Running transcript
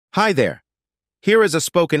Hi there. Here is a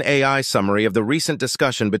spoken AI summary of the recent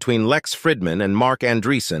discussion between Lex Fridman and Marc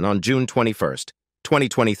Andreessen on June 21st,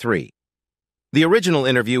 2023. The original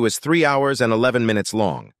interview is 3 hours and 11 minutes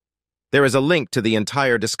long. There is a link to the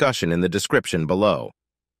entire discussion in the description below.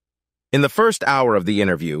 In the first hour of the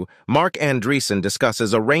interview, Marc Andreessen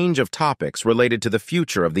discusses a range of topics related to the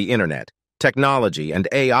future of the internet, technology, and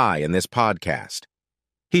AI in this podcast.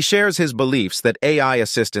 He shares his beliefs that AI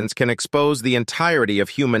assistants can expose the entirety of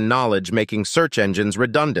human knowledge, making search engines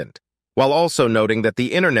redundant, while also noting that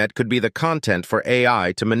the internet could be the content for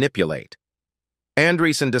AI to manipulate.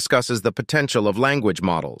 Andreessen discusses the potential of language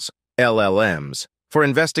models, LLMs, for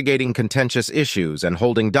investigating contentious issues and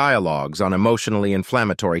holding dialogues on emotionally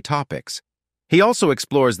inflammatory topics. He also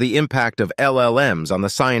explores the impact of LLMs on the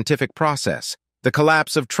scientific process, the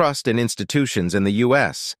collapse of trust in institutions in the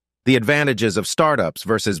U.S., the advantages of startups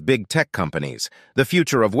versus big tech companies, the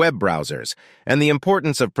future of web browsers, and the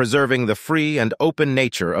importance of preserving the free and open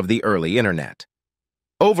nature of the early internet.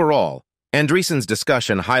 Overall, Andreessen's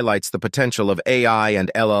discussion highlights the potential of AI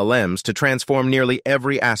and LLMs to transform nearly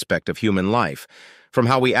every aspect of human life, from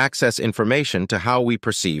how we access information to how we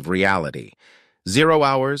perceive reality. 0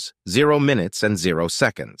 hours, 0 minutes, and 0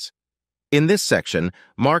 seconds. In this section,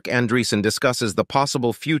 Marc Andreessen discusses the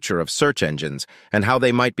possible future of search engines and how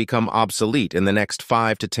they might become obsolete in the next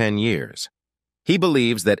 5 to 10 years. He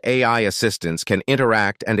believes that AI assistants can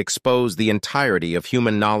interact and expose the entirety of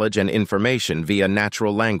human knowledge and information via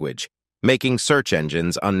natural language, making search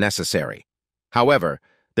engines unnecessary. However,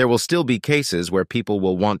 there will still be cases where people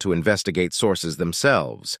will want to investigate sources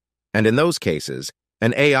themselves, and in those cases,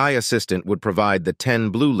 an AI assistant would provide the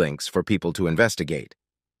 10 blue links for people to investigate.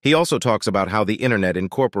 He also talks about how the internet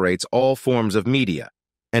incorporates all forms of media,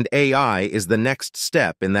 and AI is the next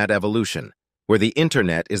step in that evolution, where the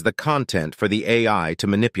internet is the content for the AI to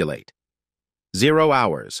manipulate. 0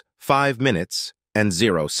 hours, 5 minutes, and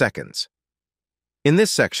 0 seconds. In this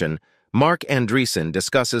section, Marc Andreessen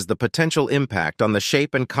discusses the potential impact on the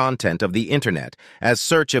shape and content of the internet as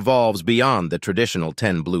search evolves beyond the traditional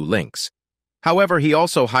 10 blue links. However, he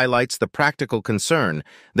also highlights the practical concern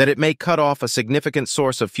that it may cut off a significant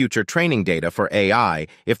source of future training data for AI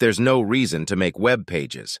if there's no reason to make web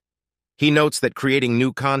pages. He notes that creating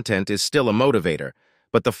new content is still a motivator,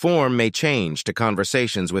 but the form may change to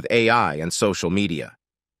conversations with AI and social media.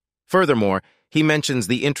 Furthermore, he mentions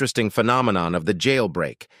the interesting phenomenon of the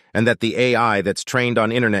jailbreak, and that the AI that's trained on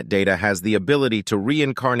internet data has the ability to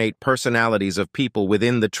reincarnate personalities of people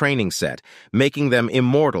within the training set, making them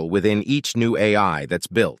immortal within each new AI that's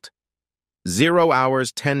built. 0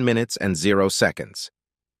 hours, 10 minutes, and 0 seconds.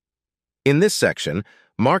 In this section,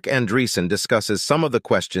 Marc Andreessen discusses some of the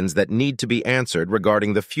questions that need to be answered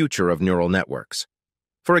regarding the future of neural networks.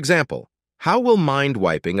 For example, how will mind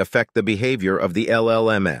wiping affect the behavior of the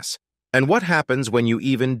LLMs? And what happens when you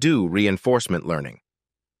even do reinforcement learning?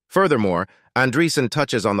 Furthermore, Andreessen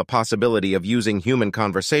touches on the possibility of using human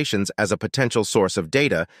conversations as a potential source of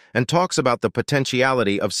data and talks about the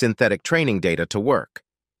potentiality of synthetic training data to work.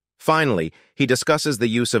 Finally, he discusses the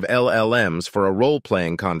use of LLMs for a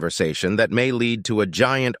role-playing conversation that may lead to a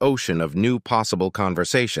giant ocean of new possible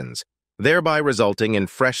conversations, thereby resulting in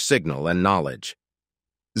fresh signal and knowledge.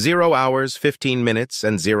 0 hours, 15 minutes,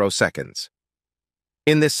 and 0 seconds.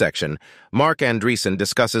 In this section, Marc Andreessen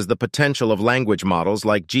discusses the potential of language models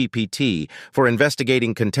like GPT for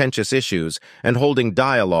investigating contentious issues and holding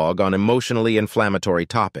dialogue on emotionally inflammatory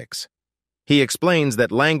topics. He explains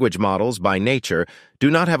that language models, by nature, do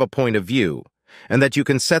not have a point of view, and that you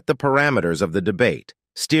can set the parameters of the debate,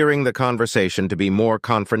 steering the conversation to be more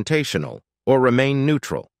confrontational or remain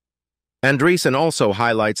neutral. Andreessen also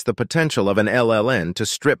highlights the potential of an LLM to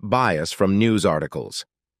strip bias from news articles.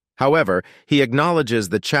 However, he acknowledges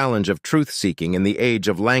the challenge of truth-seeking in the age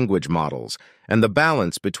of language models and the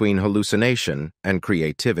balance between hallucination and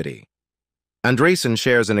creativity. Andreessen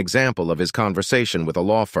shares an example of his conversation with a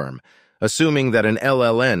law firm, assuming that an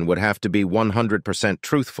LLM would have to be 100%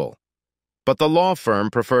 truthful. But the law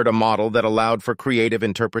firm preferred a model that allowed for creative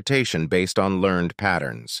interpretation based on learned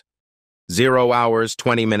patterns. 0 hours,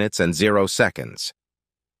 20 minutes, and 0 seconds.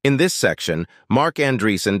 In this section, Marc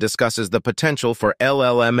Andreessen discusses the potential for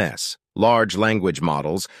LLMs, large language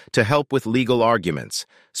models, to help with legal arguments,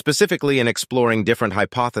 specifically in exploring different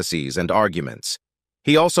hypotheses and arguments.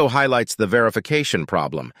 He also highlights the verification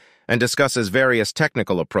problem and discusses various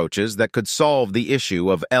technical approaches that could solve the issue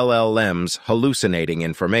of LLMs hallucinating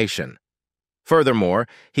information. Furthermore,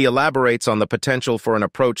 he elaborates on the potential for an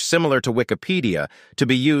approach similar to Wikipedia to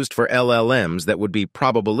be used for LLMs that would be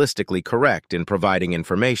probabilistically correct in providing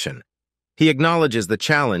information. He acknowledges the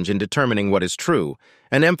challenge in determining what is true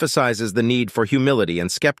and emphasizes the need for humility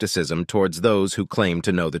and skepticism towards those who claim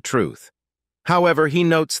to know the truth. However, he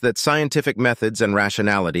notes that scientific methods and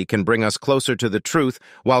rationality can bring us closer to the truth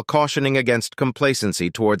while cautioning against complacency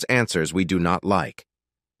towards answers we do not like.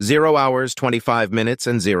 0 hours, 25 minutes,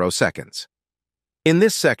 and 0 seconds. In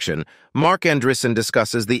this section, Marc Andreessen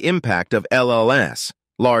discusses the impact of LLMs,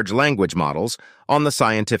 large language models, on the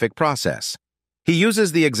scientific process. He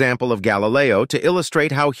uses the example of Galileo to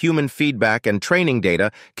illustrate how human feedback and training data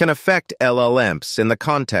can affect LLMs in the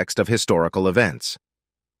context of historical events.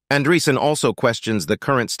 Andreessen also questions the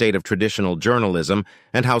current state of traditional journalism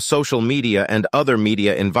and how social media and other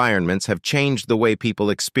media environments have changed the way people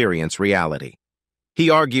experience reality. He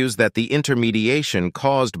argues that the intermediation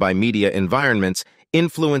caused by media environments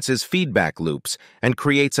influences feedback loops and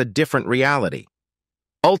creates a different reality.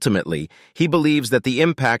 Ultimately, he believes that the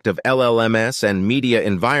impact of LLMs and media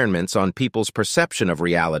environments on people's perception of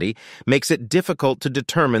reality makes it difficult to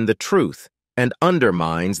determine the truth and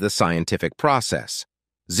undermines the scientific process.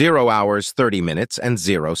 0 hours, 30 minutes, and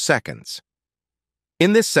 0 seconds.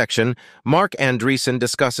 In this section, Marc Andreessen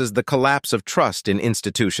discusses the collapse of trust in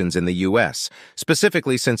institutions in the U.S.,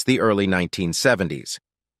 specifically since the early 1970s.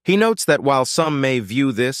 He notes that while some may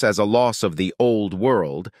view this as a loss of the old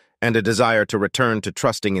world and a desire to return to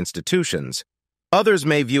trusting institutions, others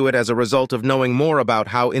may view it as a result of knowing more about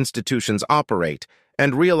how institutions operate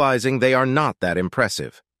and realizing they are not that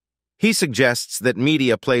impressive. He suggests that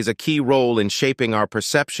media plays a key role in shaping our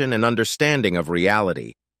perception and understanding of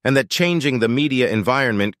reality, and that changing the media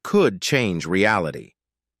environment could change reality.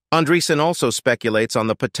 Andreessen also speculates on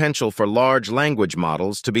the potential for large language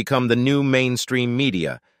models to become the new mainstream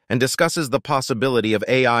media and discusses the possibility of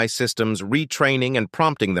AI systems retraining and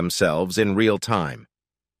prompting themselves in real time.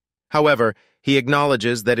 However, he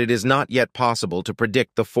acknowledges that it is not yet possible to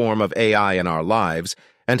predict the form of AI in our lives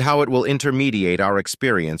and how it will intermediate our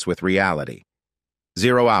experience with reality.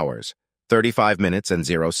 0 hours, 35 minutes, and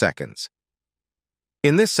 0 seconds.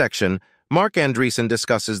 In this section, Marc Andreessen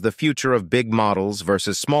discusses the future of big models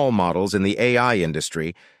versus small models in the AI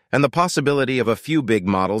industry and the possibility of a few big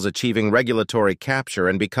models achieving regulatory capture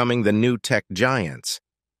and becoming the new tech giants.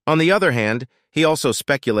 On the other hand, he also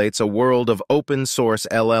speculates a world of open-source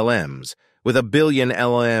LLMs, with a billion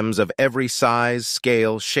LLMs of every size,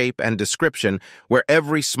 scale, shape, and description, where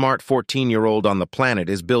every smart 14-year-old on the planet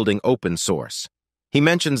is building open source. He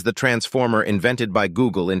mentions the transformer invented by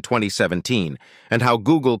Google in 2017 and how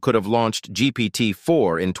Google could have launched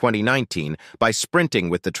GPT-4 in 2019 by sprinting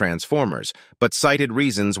with the transformers, but cited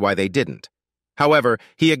reasons why they didn't. However,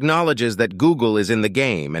 he acknowledges that Google is in the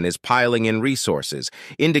game and is piling in resources,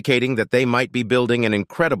 indicating that they might be building an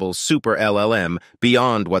incredible super LLM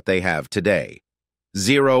beyond what they have today.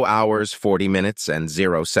 0 hours, 40 minutes, and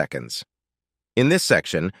 0 seconds. In this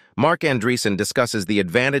section, Marc Andreessen discusses the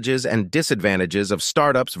advantages and disadvantages of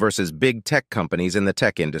startups versus big tech companies in the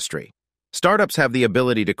tech industry. Startups have the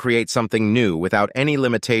ability to create something new without any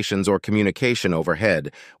limitations or communication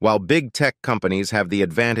overhead, while big tech companies have the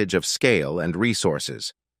advantage of scale and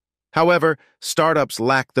resources. However, startups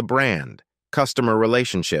lack the brand, customer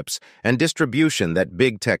relationships, and distribution that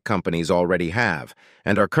big tech companies already have,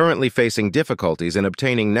 and are currently facing difficulties in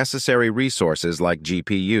obtaining necessary resources like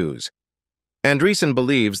GPUs. Andreessen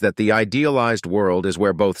believes that the idealized world is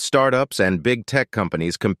where both startups and big tech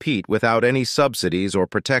companies compete without any subsidies or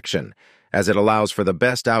protection, as it allows for the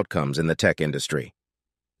best outcomes in the tech industry.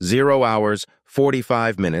 0 hours,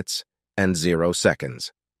 45 minutes, and 0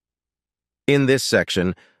 seconds. In this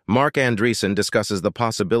section, Marc Andreessen discusses the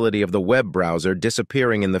possibility of the web browser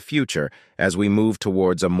disappearing in the future as we move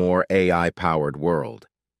towards a more AI-powered world.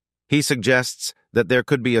 He suggests that there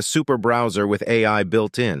could be a super browser with AI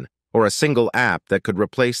built in, or a single app that could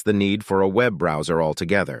replace the need for a web browser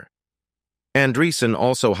altogether. Andreessen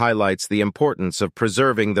also highlights the importance of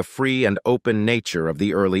preserving the free and open nature of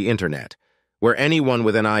the early Internet, where anyone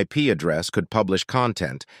with an IP address could publish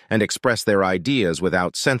content and express their ideas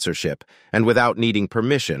without censorship and without needing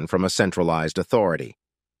permission from a centralized authority.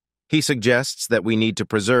 He suggests that we need to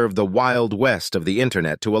preserve the wild west of the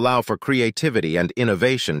Internet to allow for creativity and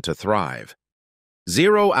innovation to thrive.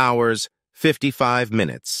 0 hours, 55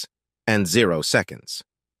 minutes, and 0 seconds.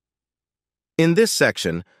 In this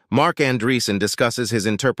section, Marc Andreessen discusses his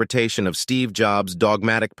interpretation of Steve Jobs'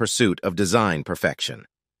 dogmatic pursuit of design perfection.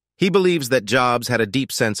 He believes that Jobs had a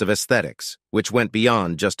deep sense of aesthetics, which went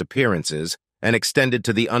beyond just appearances and extended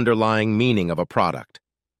to the underlying meaning of a product.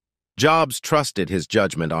 Jobs trusted his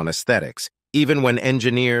judgment on aesthetics, even when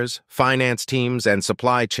engineers, finance teams, and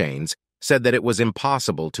supply chains said that it was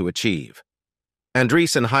impossible to achieve.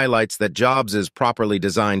 Andreessen highlights that Jobs' properly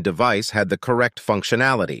designed device had the correct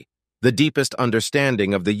functionality, the deepest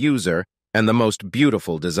understanding of the user, and the most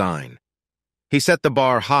beautiful design. He set the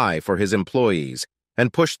bar high for his employees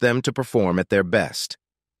and pushed them to perform at their best.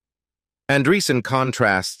 Andreessen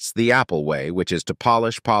contrasts the Apple way, which is to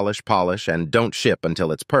polish, polish, polish, and don't ship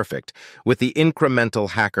until it's perfect, with the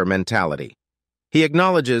incremental hacker mentality. He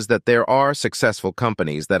acknowledges that there are successful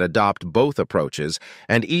companies that adopt both approaches,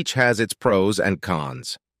 and each has its pros and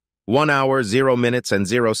cons. 1 hour, 0 minutes, and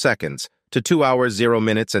 0 seconds to 2 hours, 0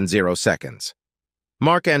 minutes, and 0 seconds.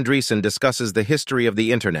 Marc Andreessen discusses the history of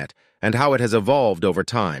the Internet and how it has evolved over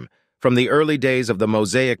time, from the early days of the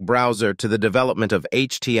Mosaic browser to the development of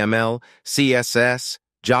HTML, CSS,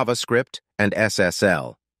 JavaScript, and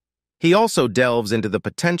SSL. He also delves into the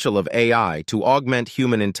potential of AI to augment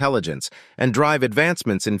human intelligence and drive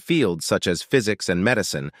advancements in fields such as physics and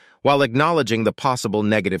medicine, while acknowledging the possible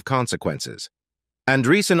negative consequences.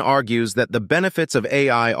 Andreessen argues that the benefits of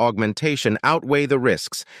AI augmentation outweigh the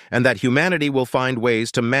risks and that humanity will find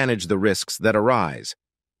ways to manage the risks that arise.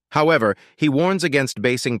 However, he warns against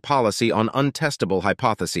basing policy on untestable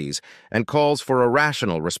hypotheses and calls for a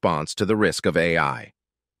rational response to the risk of AI.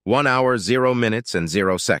 1 hour, 0 minutes, and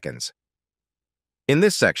 0 seconds. In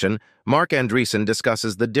this section, Marc Andreessen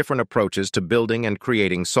discusses the different approaches to building and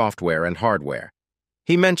creating software and hardware.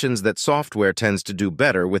 He mentions that software tends to do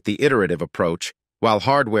better with the iterative approach, while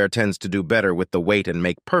hardware tends to do better with the wait and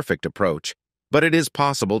make perfect approach, but it is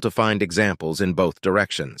possible to find examples in both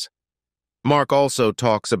directions. Marc also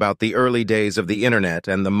talks about the early days of the Internet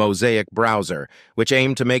and the Mosaic browser, which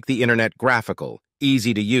aimed to make the Internet graphical,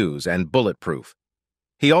 easy to use, and bulletproof.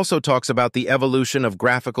 He also talks about the evolution of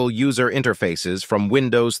graphical user interfaces from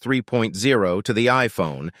Windows 3.0 to the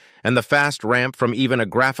iPhone, and the fast ramp from even a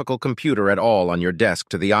graphical computer at all on your desk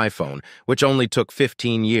to the iPhone, which only took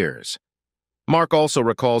 15 years. Marc also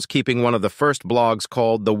recalls keeping one of the first blogs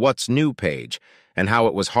called the What's New page, and how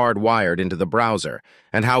it was hardwired into the browser,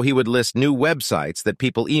 and how he would list new websites that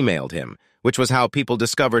people emailed him, which was how people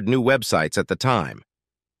discovered new websites at the time.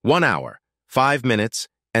 1 hour, 5 minutes,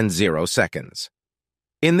 and 0 seconds.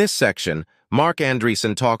 In this section, Marc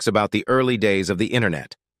Andreessen talks about the early days of the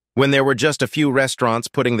Internet, when there were just a few restaurants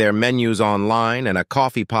putting their menus online and a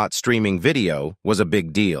coffee pot streaming video was a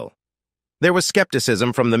big deal. There was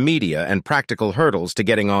skepticism from the media and practical hurdles to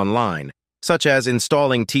getting online, such as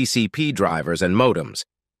installing TCP drivers and modems,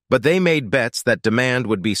 but they made bets that demand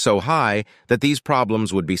would be so high that these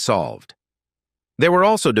problems would be solved. There were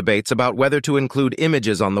also debates about whether to include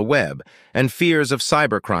images on the web and fears of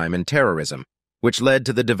cybercrime and terrorism, which led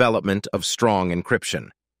to the development of strong encryption.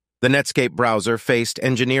 The Netscape browser faced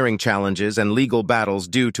engineering challenges and legal battles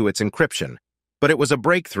due to its encryption, but it was a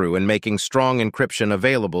breakthrough in making strong encryption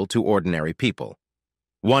available to ordinary people.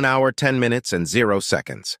 1 hour, 10 minutes, and 0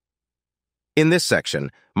 seconds. In this section,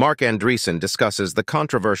 Marc Andreessen discusses the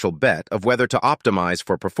controversial bet of whether to optimize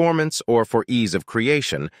for performance or for ease of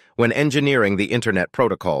creation when engineering the Internet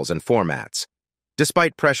protocols and formats.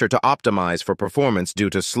 Despite pressure to optimize for performance due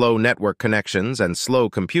to slow network connections and slow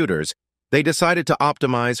computers, they decided to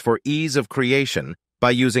optimize for ease of creation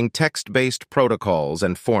by using text-based protocols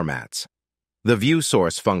and formats. The view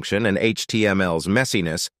source function and HTML's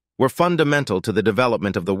messiness were fundamental to the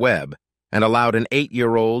development of the web, and allowed an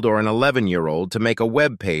 8-year-old or an 11-year-old to make a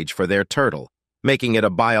web page for their turtle, making it a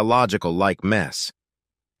biological-like mess.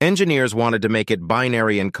 Engineers wanted to make it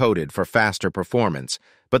binary encoded for faster performance,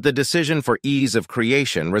 but the decision for ease of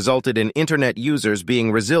creation resulted in Internet users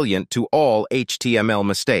being resilient to all HTML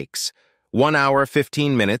mistakes. 1 hour,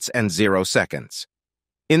 15 minutes, and 0 seconds.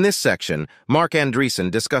 In this section, Marc Andreessen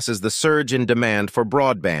discusses the surge in demand for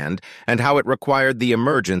broadband and how it required the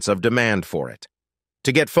emergence of demand for it.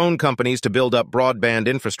 To get phone companies to build up broadband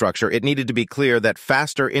infrastructure, it needed to be clear that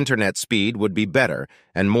faster internet speed would be better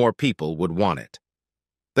and more people would want it.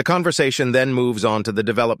 The conversation then moves on to the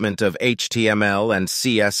development of HTML and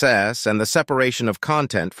CSS and the separation of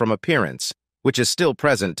content from appearance, which is still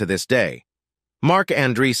present to this day. Marc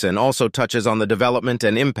Andreessen also touches on the development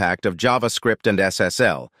and impact of JavaScript and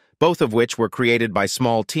SSL, both of which were created by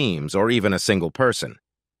small teams or even a single person.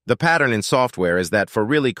 The pattern in software is that for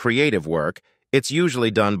really creative work, it's usually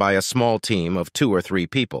done by a small team of 2 or 3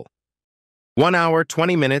 people. 1 hour,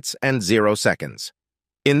 20 minutes, and 0 seconds.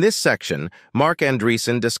 In this section, Marc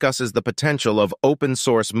Andreessen discusses the potential of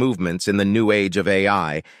open-source movements in the new age of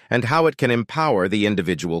AI and how it can empower the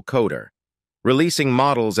individual coder. Releasing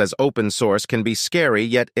models as open source can be scary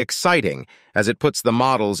yet exciting, as it puts the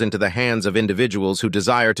models into the hands of individuals who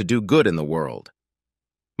desire to do good in the world.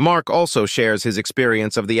 Marc also shares his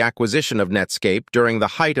experience of the acquisition of Netscape during the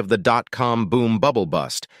height of the dot-com boom bubble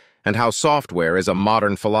bust, and how software is a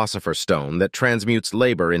modern philosopher's stone that transmutes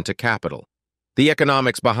labor into capital. The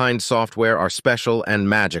economics behind software are special and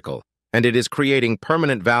magical, and it is creating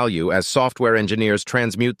permanent value as software engineers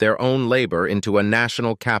transmute their own labor into a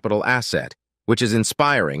national capital asset, which is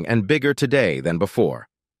inspiring and bigger today than before.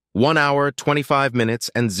 1 hour, 25 minutes,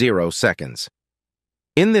 and 0 seconds.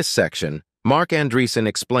 In this section, Marc Andreessen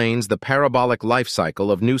explains the parabolic life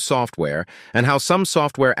cycle of new software and how some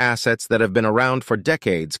software assets that have been around for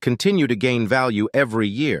decades continue to gain value every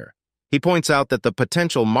year. He points out that the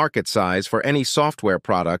potential market size for any software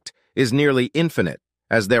product is nearly infinite,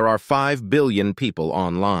 as there are 5 billion people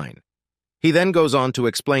online. He then goes on to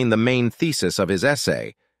explain the main thesis of his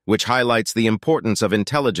essay, which highlights the importance of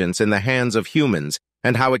intelligence in the hands of humans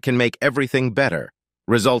and how it can make everything better,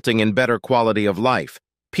 resulting in better quality of life,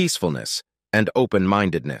 peacefulness, and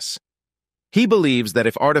open-mindedness. He believes that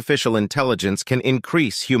if artificial intelligence can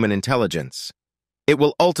increase human intelligence, it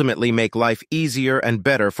will ultimately make life easier and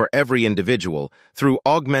better for every individual through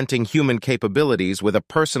augmenting human capabilities with a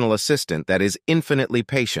personal assistant that is infinitely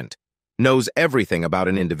patient, knows everything about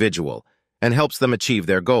an individual, and helps them achieve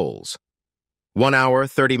their goals. 1 hour,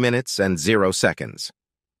 30 minutes, and 0 seconds.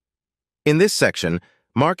 In this section,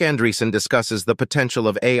 Marc Andreessen discusses the potential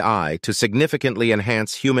of AI to significantly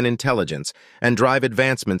enhance human intelligence and drive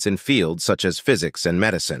advancements in fields such as physics and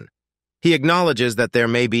medicine. He acknowledges that there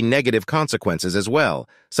may be negative consequences as well,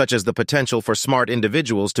 such as the potential for smart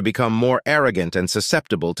individuals to become more arrogant and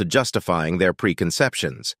susceptible to justifying their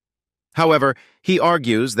preconceptions. However, he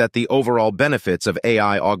argues that the overall benefits of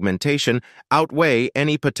AI augmentation outweigh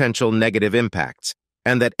any potential negative impacts,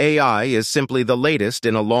 and that AI is simply the latest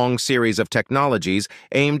in a long series of technologies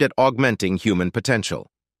aimed at augmenting human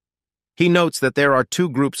potential. He notes that there are two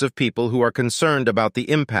groups of people who are concerned about the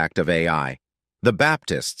impact of AI: the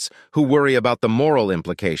Baptists, who worry about the moral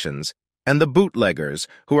implications, and the bootleggers,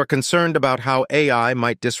 who are concerned about how AI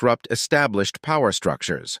might disrupt established power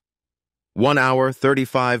structures. 1 hour,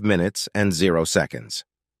 35 minutes, and 0 seconds.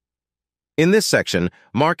 In this section,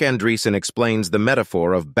 Marc Andreessen explains the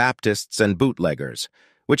metaphor of Baptists and bootleggers,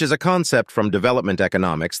 which is a concept from development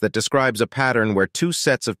economics that describes a pattern where two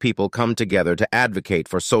sets of people come together to advocate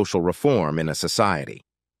for social reform in a society.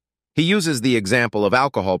 He uses the example of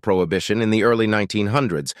alcohol prohibition in the early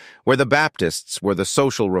 1900s, where the Baptists were the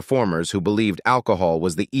social reformers who believed alcohol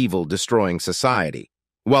was the evil destroying society,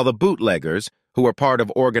 while the bootleggers, who were part of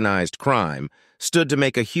organized crime, stood to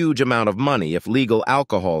make a huge amount of money if legal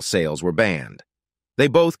alcohol sales were banned. They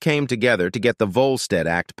both came together to get the Volstead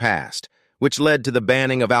Act passed, which led to the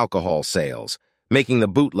banning of alcohol sales, making the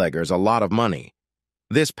bootleggers a lot of money.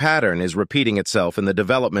 This pattern is repeating itself in the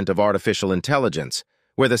development of artificial intelligence,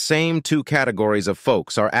 where the same two categories of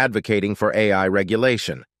folks are advocating for AI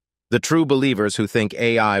regulation: the true believers who think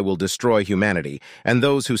AI will destroy humanity, and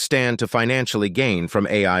those who stand to financially gain from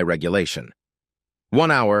AI regulation. 1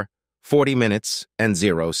 hour, 40 minutes, and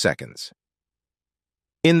 0 seconds.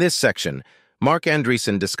 In this section, Marc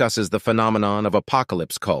Andreessen discusses the phenomenon of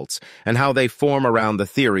apocalypse cults and how they form around the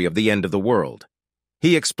theory of the end of the world.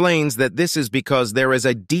 He explains that this is because there is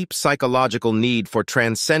a deep psychological need for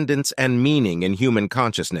transcendence and meaning in human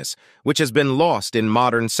consciousness, which has been lost in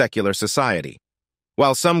modern secular society.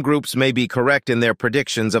 While some groups may be correct in their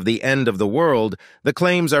predictions of the end of the world, the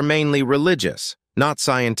claims are mainly religious, not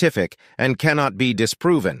scientific, and cannot be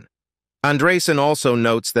disproven. Andreessen also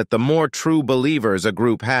notes that the more true believers a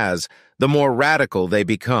group has, the more radical they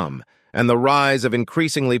become, and the rise of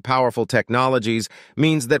increasingly powerful technologies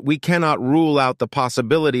means that we cannot rule out the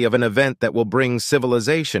possibility of an event that will bring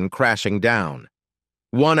civilization crashing down.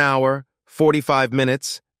 1 hour, 45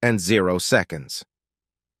 minutes, and 0 seconds.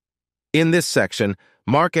 In this section,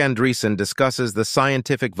 Marc Andreessen discusses the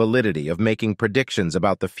scientific validity of making predictions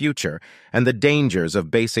about the future and the dangers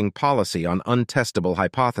of basing policy on untestable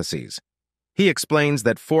hypotheses. He explains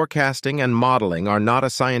that forecasting and modeling are not a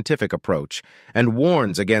scientific approach and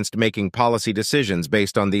warns against making policy decisions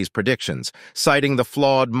based on these predictions, citing the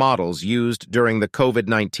flawed models used during the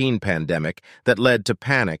COVID-19 pandemic that led to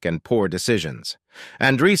panic and poor decisions.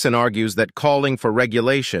 Andreessen argues that calling for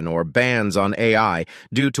regulation or bans on AI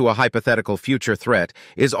due to a hypothetical future threat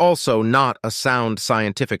is also not a sound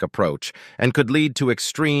scientific approach and could lead to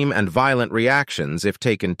extreme and violent reactions if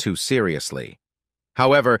taken too seriously.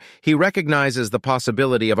 However, he recognizes the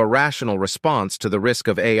possibility of a rational response to the risk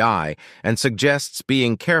of AI and suggests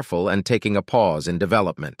being careful and taking a pause in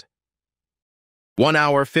development. 1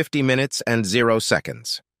 hour, 50 minutes, and 0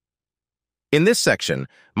 seconds. In this section,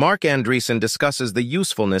 Marc Andreessen discusses the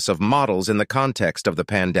usefulness of models in the context of the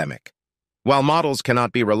pandemic. While models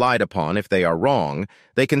cannot be relied upon if they are wrong,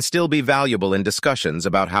 they can still be valuable in discussions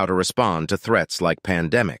about how to respond to threats like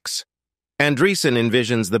pandemics. Andreessen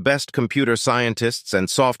envisions the best computer scientists and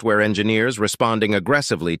software engineers responding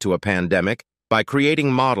aggressively to a pandemic by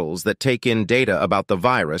creating models that take in data about the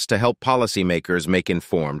virus to help policymakers make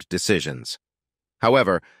informed decisions.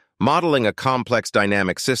 However, modeling a complex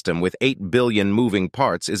dynamic system with 8 billion moving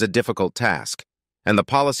parts is a difficult task, and the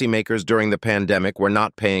policymakers during the pandemic were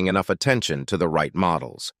not paying enough attention to the right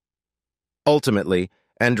models. Ultimately,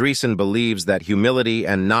 Andreessen believes that humility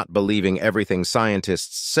and not believing everything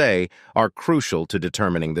scientists say are crucial to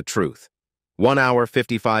determining the truth. 1 hour,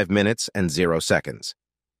 55 minutes, and 0 seconds.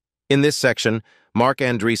 In this section, Marc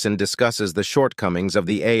Andreessen discusses the shortcomings of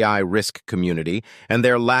the AI risk community and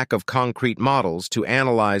their lack of concrete models to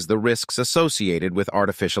analyze the risks associated with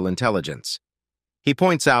artificial intelligence. He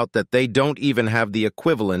points out that they don't even have the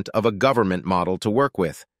equivalent of a government model to work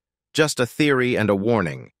with, just a theory and a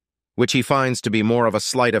warning, which he finds to be more of a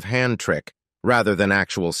sleight of hand trick rather than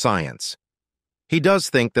actual science. He does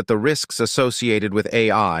think that the risks associated with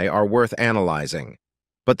AI are worth analyzing,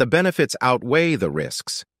 but the benefits outweigh the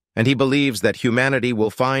risks, and he believes that humanity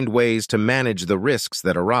will find ways to manage the risks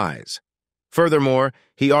that arise. Furthermore,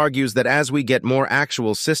 he argues that as we get more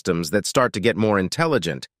actual systems that start to get more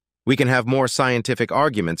intelligent, we can have more scientific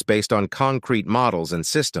arguments based on concrete models and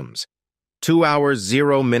systems. 2 hours,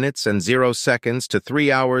 0 minutes, and 0 seconds to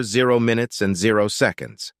 3 hours, 0 minutes, and 0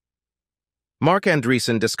 seconds. Marc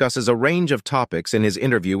Andreessen discusses a range of topics in his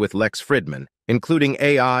interview with Lex Fridman, including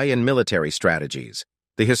AI and military strategies,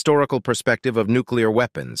 the historical perspective of nuclear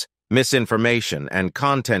weapons, misinformation and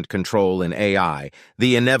content control in AI,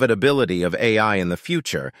 the inevitability of AI in the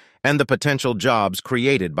future, and the potential jobs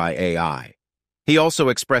created by AI. He also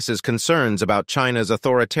expresses concerns about China's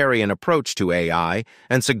authoritarian approach to AI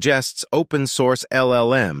and suggests open-source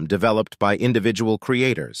LLM developed by individual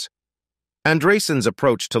creators. Andreessen's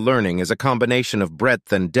approach to learning is a combination of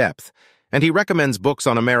breadth and depth, and he recommends books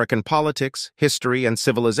on American politics, history, and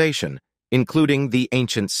civilization, including The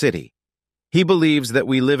Ancient City. He believes that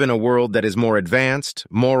we live in a world that is more advanced,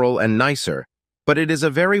 moral, and nicer, but it is a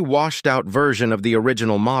very washed-out version of the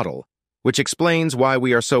original model, which explains why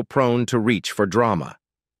we are so prone to reach for drama.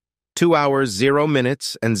 2 hours, 0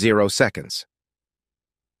 minutes, and 0 seconds.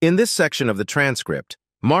 In this section of the transcript,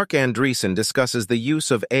 Marc Andreessen discusses the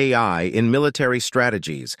use of AI in military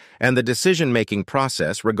strategies and the decision-making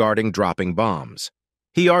process regarding dropping bombs.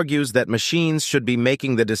 He argues that machines should be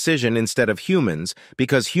making the decision instead of humans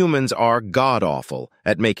because humans are god-awful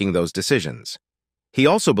at making those decisions. He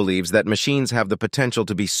also believes that machines have the potential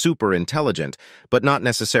to be super intelligent, but not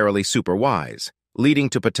necessarily super wise, leading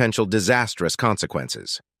to potential disastrous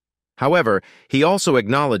consequences. However, he also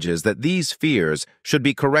acknowledges that these fears should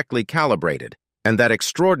be correctly calibrated and that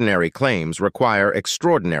extraordinary claims require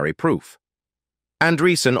extraordinary proof.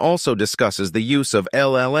 Andreessen also discusses the use of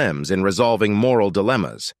LLMs in resolving moral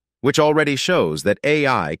dilemmas, which already shows that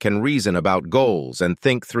AI can reason about goals and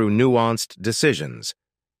think through nuanced decisions.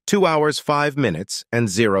 2 hours, 5 minutes, and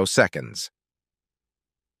 0 seconds.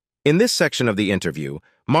 In this section of the interview,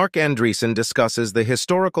 Marc Andreessen discusses the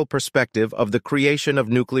historical perspective of the creation of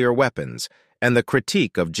nuclear weapons and the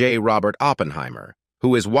critique of J. Robert Oppenheimer,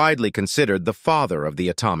 who is widely considered the father of the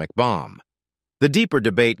atomic bomb. The deeper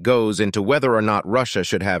debate goes into whether or not Russia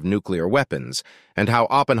should have nuclear weapons and how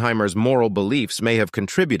Oppenheimer's moral beliefs may have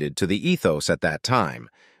contributed to the ethos at that time,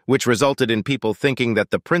 which resulted in people thinking that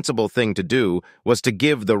the principal thing to do was to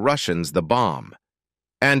give the Russians the bomb.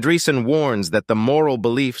 Andreessen warns that the moral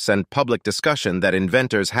beliefs and public discussion that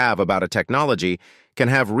inventors have about a technology can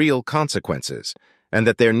have real consequences, and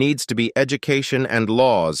that there needs to be education and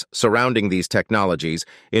laws surrounding these technologies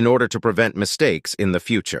in order to prevent mistakes in the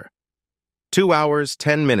future. 2 hours,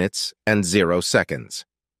 10 minutes, and 0 seconds.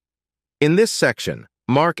 In this section,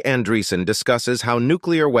 Marc Andreessen discusses how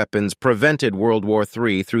nuclear weapons prevented World War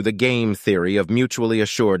III through the game theory of mutually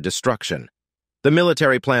assured destruction. The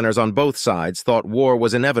military planners on both sides thought war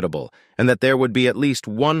was inevitable and that there would be at least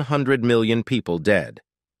 100 million people dead.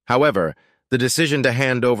 However, the decision to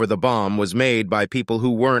hand over the bomb was made by people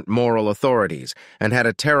who weren't moral authorities and had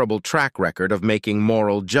a terrible track record of making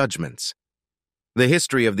moral judgments. The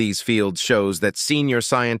history of these fields shows that senior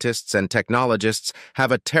scientists and technologists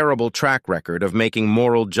have a terrible track record of making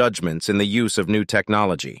moral judgments in the use of new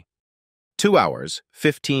technology. 2 hours,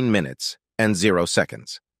 15 minutes, and 0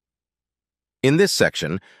 seconds. In this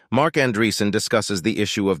section, Marc Andreessen discusses the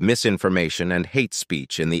issue of misinformation and hate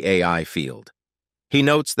speech in the AI field. He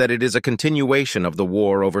notes that it is a continuation of the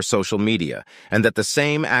war over social media and that the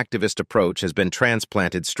same activist approach has been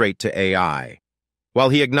transplanted straight to AI. While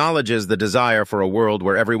he acknowledges the desire for a world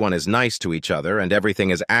where everyone is nice to each other and everything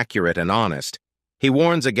is accurate and honest, he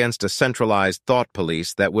warns against a centralized thought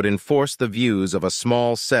police that would enforce the views of a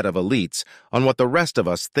small set of elites on what the rest of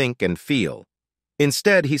us think and feel.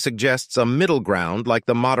 Instead, he suggests a middle ground like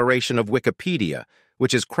the moderation of Wikipedia,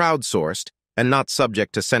 which is crowdsourced and not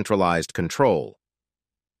subject to centralized control.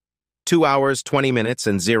 2 hours, 20 minutes,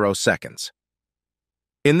 and 0 seconds.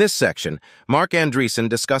 In this section, Marc Andreessen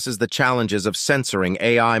discusses the challenges of censoring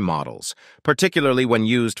AI models, particularly when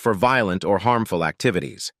used for violent or harmful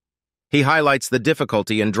activities. He highlights the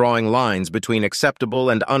difficulty in drawing lines between acceptable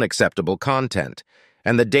and unacceptable content,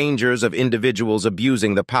 and the dangers of individuals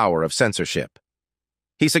abusing the power of censorship.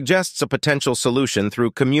 He suggests a potential solution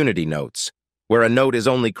through community notes, where a note is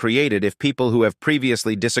only created if people who have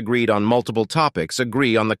previously disagreed on multiple topics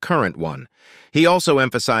agree on the current one. He also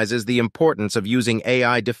emphasizes the importance of using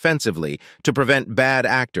AI defensively to prevent bad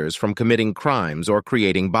actors from committing crimes or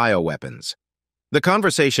creating bioweapons. The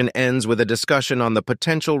conversation ends with a discussion on the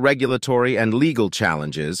potential regulatory and legal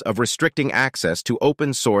challenges of restricting access to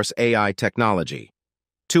open-source AI technology.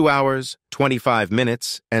 2 hours, 25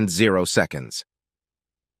 minutes, and 0 seconds.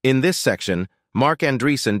 In this section, Marc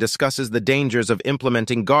Andreessen discusses the dangers of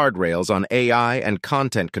implementing guardrails on AI and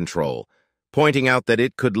content control, pointing out that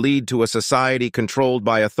it could lead to a society controlled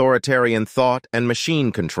by authoritarian thought and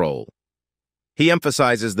machine control. He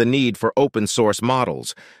emphasizes the need for open-source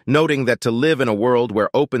models, noting that to live in a world where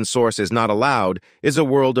open source is not allowed is a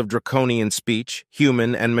world of draconian speech,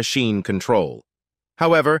 human and machine control.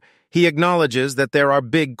 However, he acknowledges that there are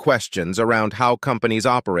big questions around how companies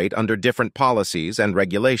operate under different policies and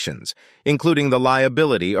regulations, including the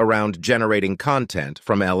liability around generating content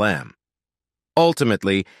from LM.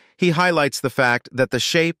 Ultimately, he highlights the fact that the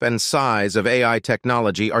shape and size of AI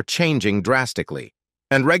technology are changing drastically,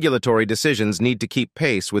 and regulatory decisions need to keep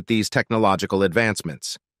pace with these technological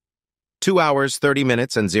advancements. 2 hours, 30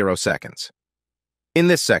 minutes, and 0 seconds. In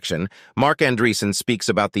this section, Marc Andreessen speaks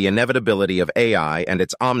about the inevitability of AI and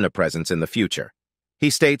its omnipresence in the future. He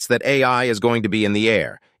states that AI is going to be in the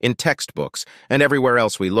air, in textbooks, and everywhere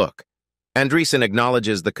else we look. Andreessen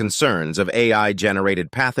acknowledges the concerns of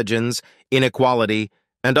AI-generated pathogens, inequality,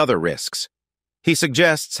 and other risks. He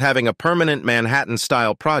suggests having a permanent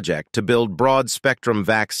Manhattan-style project to build broad-spectrum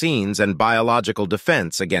vaccines and biological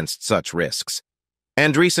defense against such risks.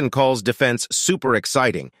 Andreessen calls defense super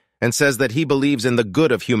exciting and says that he believes in the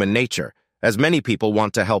good of human nature, as many people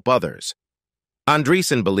want to help others.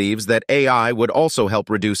 Andreessen believes that AI would also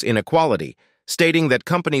help reduce inequality, stating that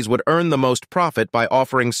companies would earn the most profit by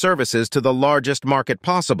offering services to the largest market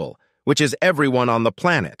possible, which is everyone on the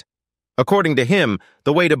planet. According to him,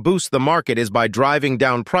 the way to boost the market is by driving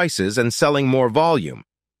down prices and selling more volume,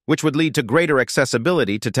 which would lead to greater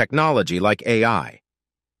accessibility to technology like AI.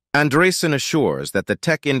 Andreessen assures that the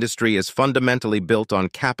tech industry is fundamentally built on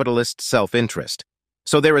capitalist self-interest,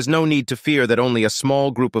 so there is no need to fear that only a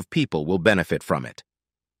small group of people will benefit from it.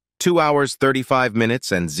 2 hours, 35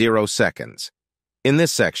 minutes, and 0 seconds. In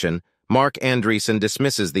this section, Marc Andreessen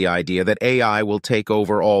dismisses the idea that AI will take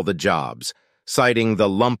over all the jobs, citing the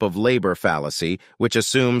lump of labor fallacy, which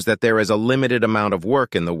assumes that there is a limited amount of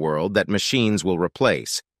work in the world that machines will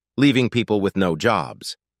replace, leaving people with no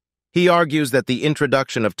jobs. He argues that the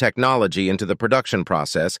introduction of technology into the production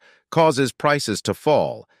process causes prices to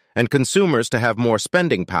fall and consumers to have more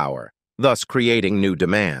spending power, thus creating new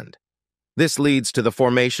demand. This leads to the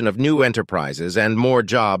formation of new enterprises and more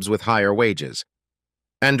jobs with higher wages.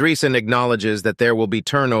 Andreessen acknowledges that there will be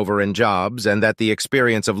turnover in jobs and that the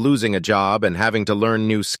experience of losing a job and having to learn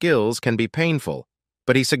new skills can be painful,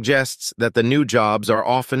 but he suggests that the new jobs are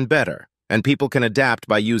often better, and people can adapt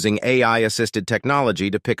by using AI-assisted technology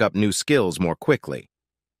to pick up new skills more quickly.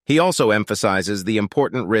 He also emphasizes the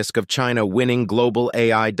important risk of China winning global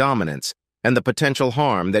AI dominance and the potential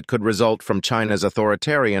harm that could result from China's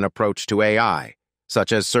authoritarian approach to AI,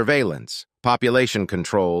 such as surveillance, population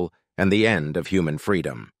control, and the end of human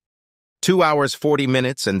freedom. 2 hours, 40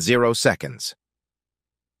 minutes, and 0 seconds.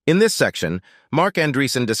 In this section, Marc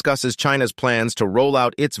Andreessen discusses China's plans to roll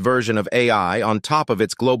out its version of AI on top of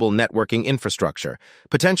its global networking infrastructure,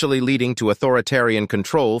 potentially leading to authoritarian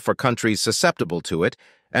control for countries susceptible to it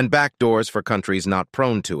and backdoors for countries not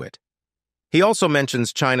prone to it. He also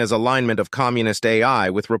mentions China's alignment of communist AI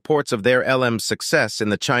with reports of their LM's success in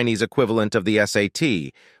the Chinese equivalent of the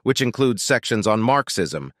SAT, which includes sections on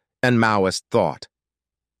Marxism and Maoist thought.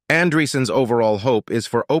 Andreessen's overall hope is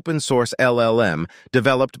for open-source LLM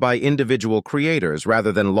developed by individual creators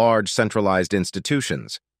rather than large centralized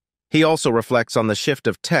institutions. He also reflects on the shift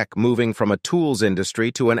of tech moving from a tools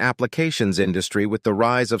industry to an applications industry with the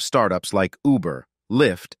rise of startups like Uber,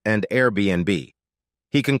 Lyft, and Airbnb.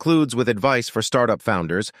 He concludes with advice for startup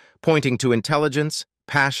founders, pointing to intelligence,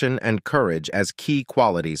 passion, and courage as key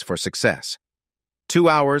qualities for success. 2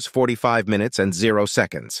 hours, 45 minutes, and 0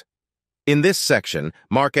 seconds. In this section,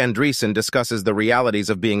 Marc Andreessen discusses the realities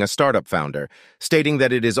of being a startup founder, stating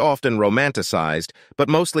that it is often romanticized, but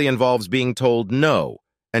mostly involves being told no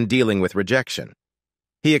and dealing with rejection.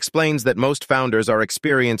 He explains that most founders are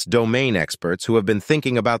experienced domain experts who have been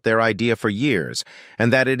thinking about their idea for years,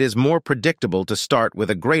 and that it is more predictable to start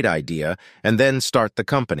with a great idea and then start the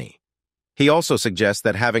company. He also suggests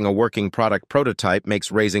that having a working product prototype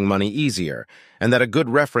makes raising money easier, and that a good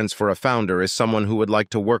reference for a founder is someone who would like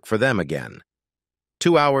to work for them again.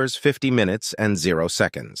 2 hours, 50 minutes, and 0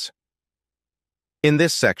 seconds. In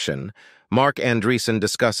this section, Marc Andreessen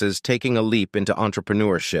discusses taking a leap into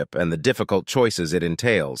entrepreneurship and the difficult choices it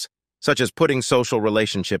entails, such as putting social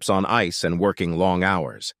relationships on ice and working long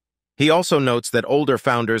hours. He also notes that older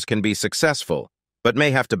founders can be successful, but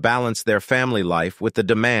may have to balance their family life with the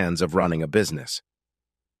demands of running a business.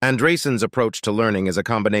 Andreessen's approach to learning is a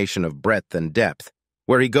combination of breadth and depth,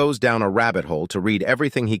 where he goes down a rabbit hole to read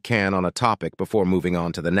everything he can on a topic before moving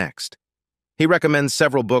on to the next. He recommends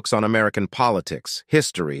several books on American politics,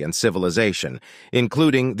 history, and civilization,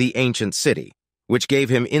 including The Ancient City, which gave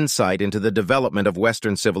him insight into the development of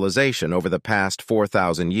Western civilization over the past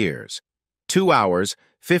 4,000 years. 2 hours,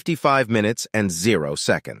 55 minutes, and 0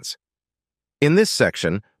 seconds. In this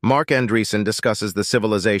section, Marc Andreessen discusses the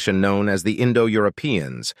civilization known as the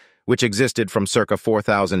Indo-Europeans, which existed from circa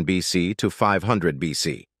 4000 BC to 500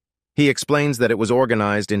 BC. He explains that it was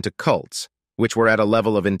organized into cults, which were at a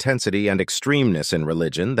level of intensity and extremeness in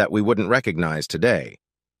religion that we wouldn't recognize today.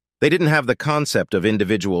 They didn't have the concept of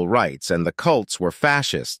individual rights, and the cults were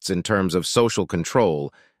fascists in terms of social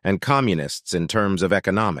control and communists in terms of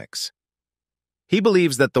economics. He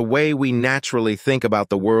believes that the way we naturally think about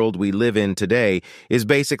the world we live in today is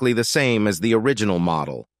basically the same as the original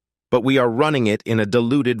model, but we are running it in a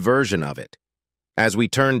diluted version of it. As we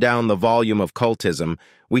turn down the volume of cultism,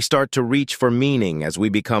 we start to reach for meaning as we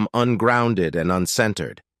become ungrounded and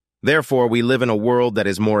uncentered. Therefore, we live in a world that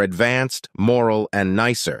is more advanced, moral, and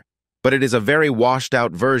nicer, but it is a very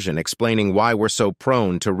washed-out version explaining why we're so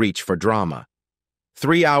prone to reach for drama.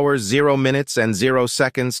 3 hours, 0 minutes, and 0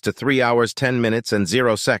 seconds to 3 hours, 10 minutes, and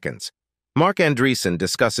 0 seconds. Marc Andreessen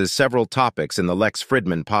discusses several topics in the Lex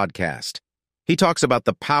Fridman podcast. He talks about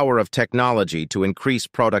the power of technology to increase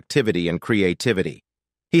productivity and creativity.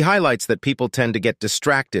 He highlights that people tend to get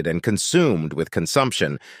distracted and consumed with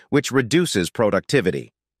consumption, which reduces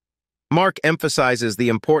productivity. Marc emphasizes the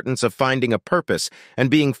importance of finding a purpose and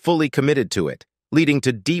being fully committed to it, leading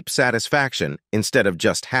to deep satisfaction instead of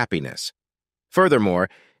just happiness. Furthermore,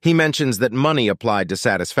 he mentions that money applied to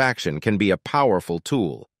satisfaction can be a powerful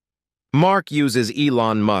tool. Marc uses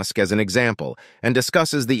Elon Musk as an example and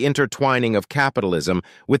discusses the intertwining of capitalism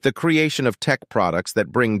with the creation of tech products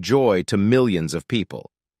that bring joy to millions of people.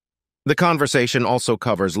 The conversation also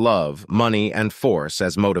covers love, money, and force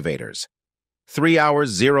as motivators. 3 hours,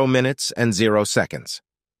 0 minutes, and 0 seconds.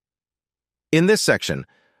 In this section,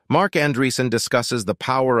 Marc Andreessen discusses the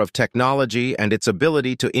power of technology and its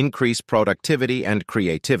ability to increase productivity and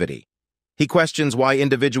creativity. He questions why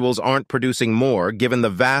individuals aren't producing more given the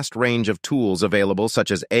vast range of tools available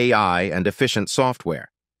such as AI and efficient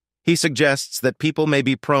software. He suggests that people may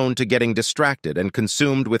be prone to getting distracted and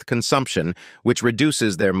consumed with consumption, which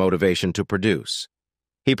reduces their motivation to produce.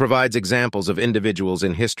 He provides examples of individuals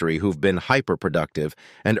in history who've been hyperproductive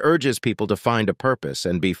and urges people to find a purpose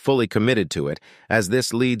and be fully committed to it, as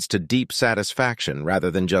this leads to deep satisfaction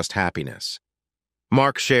rather than just happiness.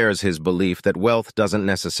 Marc shares his belief that wealth doesn't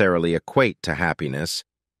necessarily equate to happiness,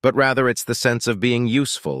 but rather it's the sense of being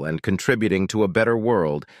useful and contributing to a better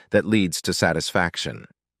world that leads to satisfaction.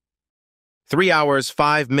 3 hours,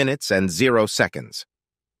 5 minutes, and 0 seconds.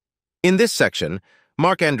 In this section,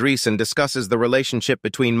 Marc Andreessen discusses the relationship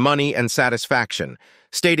between money and satisfaction,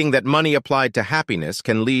 stating that money applied to happiness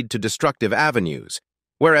can lead to destructive avenues,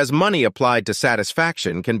 whereas money applied to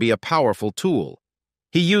satisfaction can be a powerful tool.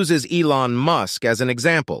 He uses Elon Musk as an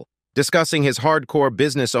example, discussing his hardcore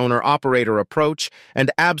business owner-operator approach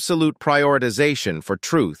and absolute prioritization for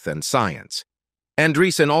truth and science.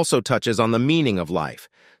 Andreessen also touches on the meaning of life,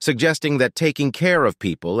 suggesting that taking care of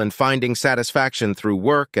people and finding satisfaction through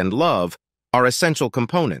work and love are essential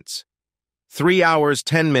components. 3 hours,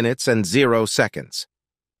 10 minutes, and 0 seconds.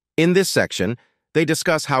 In this section, they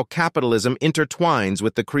discuss how capitalism intertwines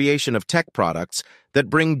with the creation of tech products that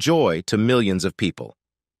bring joy to millions of people.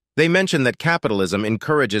 They mention that capitalism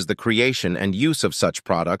encourages the creation and use of such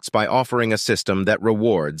products by offering a system that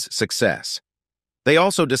rewards success. They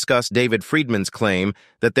also discuss David Friedman's claim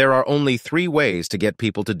that there are only three ways to get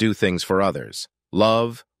people to do things for others: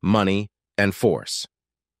 love, money, and force.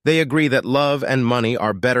 They agree that love and money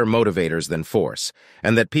are better motivators than force,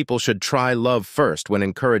 and that people should try love first when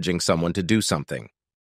encouraging someone to do something.